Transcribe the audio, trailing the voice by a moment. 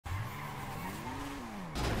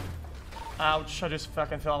Ouch, I just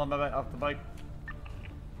fucking fell off the bike.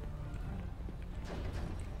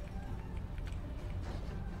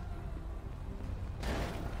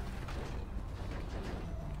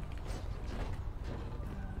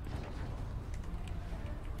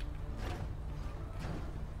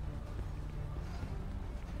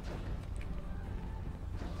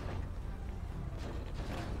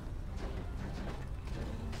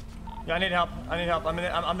 Yeah, I need help. I need help.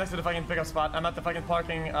 I'm next to the fucking pickup spot. I'm at the fucking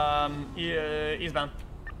parking eastbound.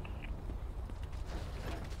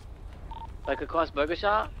 Like across Burger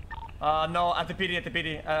Shop? No, at the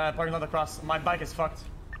PD, parking lot across. My bike is fucked.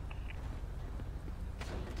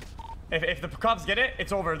 If the cops get it,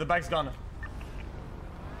 it's over. The bike's gone.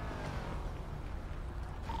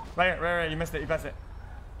 Right, you missed it. You passed it.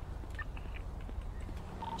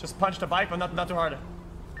 Just punch the bike, but not too hard.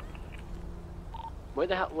 Where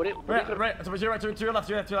the hell? Right. To your left.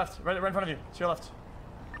 Right in front of you. To your left.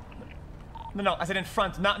 No. I said in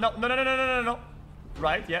front. No.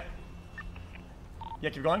 Right. Yeah. Yeah.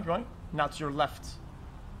 Keep going. Now to your left.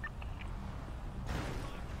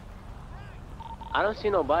 I don't see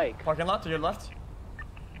no bike. Parking lot to your left.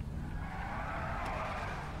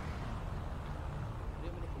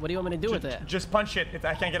 What do you want me to do with it? Just punch it.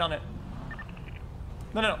 I can't get on it.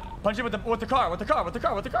 No. Punch it with the car. With the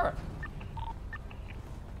car.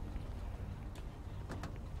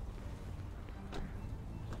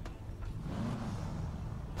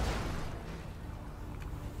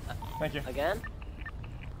 Thank you. Again?